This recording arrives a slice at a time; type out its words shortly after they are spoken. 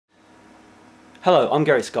Hello, I'm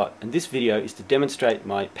Gary Scott, and this video is to demonstrate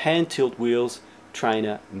my pan tilt wheels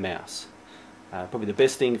trainer mouse. Probably the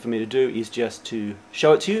best thing for me to do is just to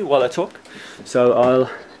show it to you while I talk. So I'll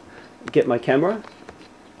get my camera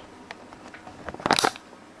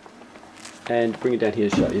and bring it down here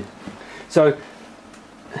to show you. So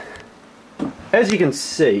as you can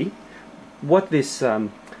see, what this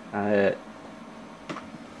is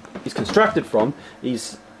constructed from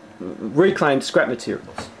is reclaimed scrap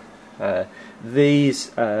materials.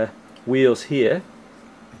 These wheels here,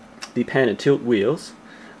 the pan and tilt wheels,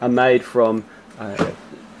 are made from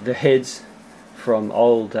the heads from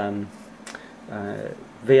old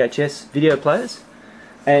VHS video players,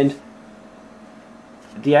 and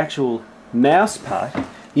the actual mouse part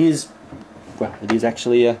is, well, it is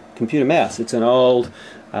actually a computer mouse. It's an old,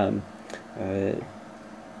 the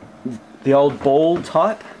old ball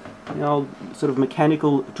type, the old sort of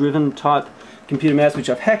mechanical driven type computer mouse, which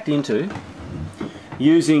I've hacked into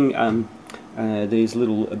using these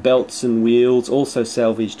little belts and wheels, also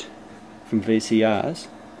salvaged from VCRs,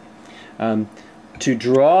 to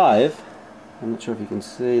drive. I'm not sure if you can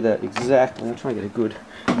see that exactly. I'll try and get a good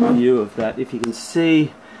view of that. If you can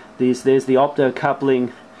see these, there's the opto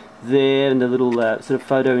coupling there, and the little sort of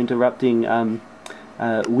photo interrupting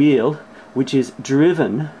wheel, which is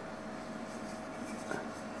driven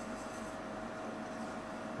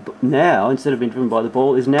now, instead of being driven by the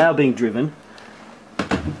ball, is now being driven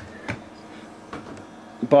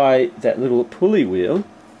by that little pulley wheel,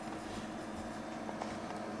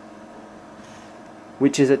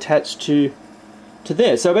 which is attached to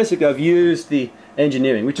there. So basically I've used the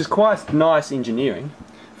engineering, which is quite nice engineering,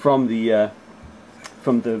 from the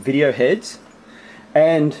video heads,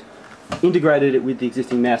 and integrated it with the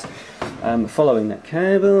existing mouse. Following that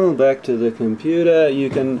cable back to the computer, you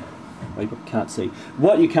can, well, you can't see.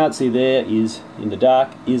 What you can't see there is, in the dark,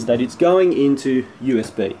 is that it's going into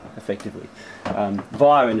USB, effectively,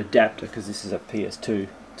 via an adapter, because this is a PS2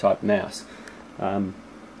 type mouse.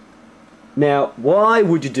 Now, why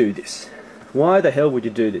would you do this? Why the hell would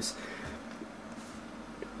you do this?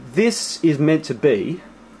 This is meant to be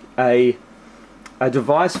a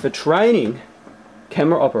device for training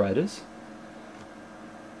camera operators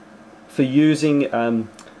for using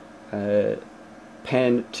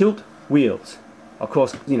pan tilt wheels. Of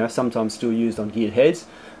course, you know, sometimes still used on geared heads,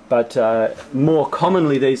 but more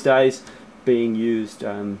commonly these days being used,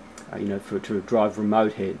 you know, to drive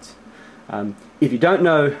remote heads. If you don't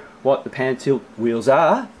know what the pan tilt wheels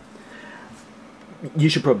are, you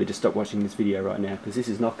should probably just stop watching this video right now, because this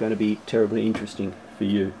is not going to be terribly interesting for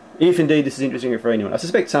you. If indeed this is interesting for anyone. I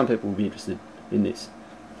suspect some people will be interested in this.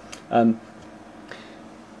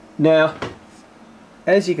 Now,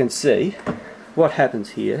 as you can see, what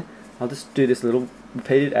happens here, I'll just do this little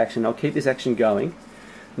repeated action. I'll keep this action going.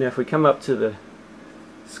 Now if we come up to the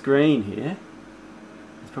screen here,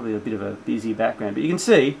 it's probably a bit of a busy background, but you can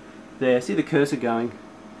see there, see the cursor going.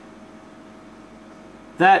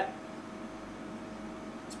 That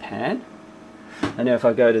is pan. And now if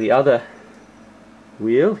I go to the other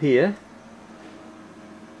wheel here,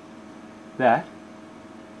 that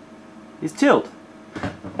is tilt.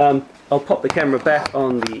 I'll pop the camera back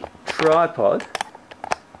on the tripod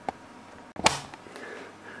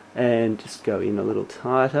and just go in a little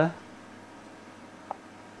tighter,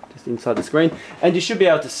 just inside the screen, and you should be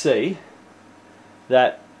able to see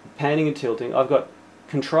that panning and tilting, I've got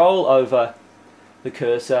control over the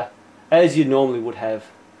cursor as you normally would have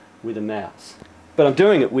with a mouse, but I'm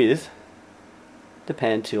doing it with the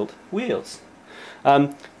pan tilt wheels.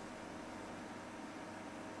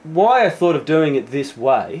 Why I thought of doing it this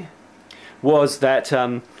way was that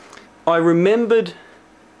I remembered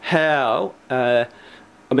how, I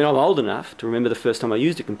mean, I'm old enough to remember the first time I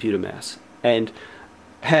used a computer mouse, and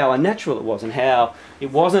how unnatural it was, and how it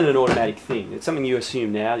wasn't an automatic thing. It's something you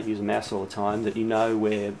assume now, that you use a mouse all the time, that you know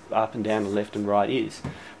where up and down and left and right is.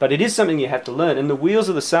 But it is something you have to learn, and the wheels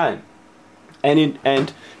are the same. And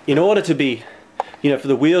in order to be, you know, for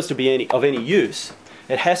the wheels to be of any use,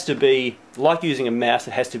 it has to be, like using a mouse,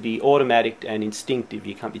 it has to be automatic and instinctive.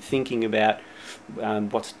 You can't be thinking about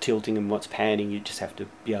what's tilting and what's panning. You just have to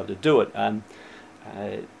be able to do it. And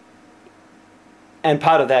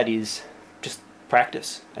part of that is just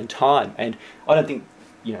practice and time. And I don't think,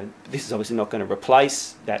 you know, this is obviously not going to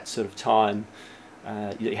replace that sort of time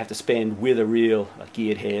that you have to spend with a real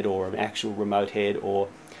geared head or an actual remote head, or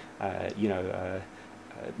you know,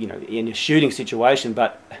 in a shooting situation.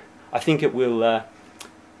 But I think it will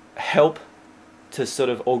help to sort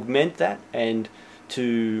of augment that, and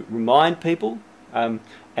to remind people, and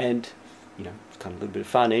you know, it's kind of a little bit of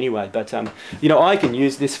fun anyway. But you know, I can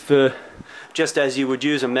use this for just as you would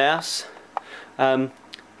use a mouse.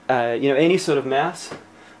 any sort of mouse.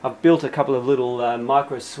 I've built a couple of little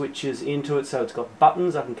micro switches into it, so it's got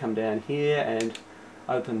buttons. I can come down here and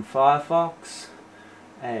open Firefox,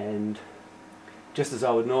 and just as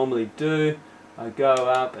I would normally do, I go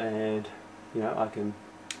up and I can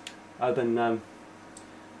open. I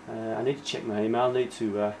need to check my email.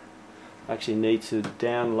 I actually need to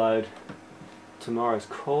download tomorrow's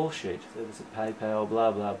call sheet. So there's a PayPal, blah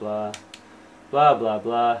blah blah, blah blah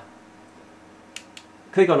blah.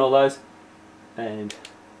 Click on all those, and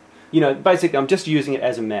basically I'm just using it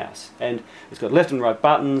as a mouse, and it's got left and right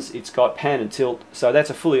buttons, it's got pan and tilt, so that's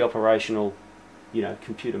a fully operational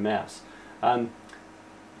computer mouse.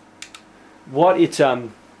 What it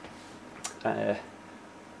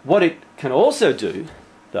can also do,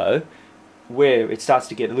 though, where it starts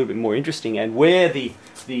to get a little bit more interesting, and where the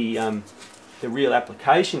real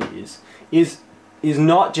application is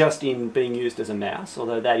not just in being used as a mouse,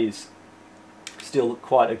 although that is still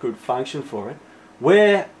quite a good function for it.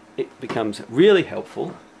 Where it becomes really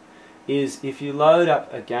helpful is if you load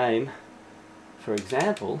up a game, for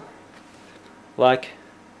example, like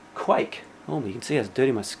Quake. Oh, you can see how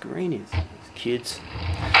dirty my screen is, kids.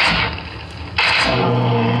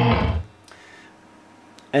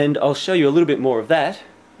 And I'll show you a little bit more of that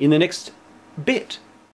in the next bit.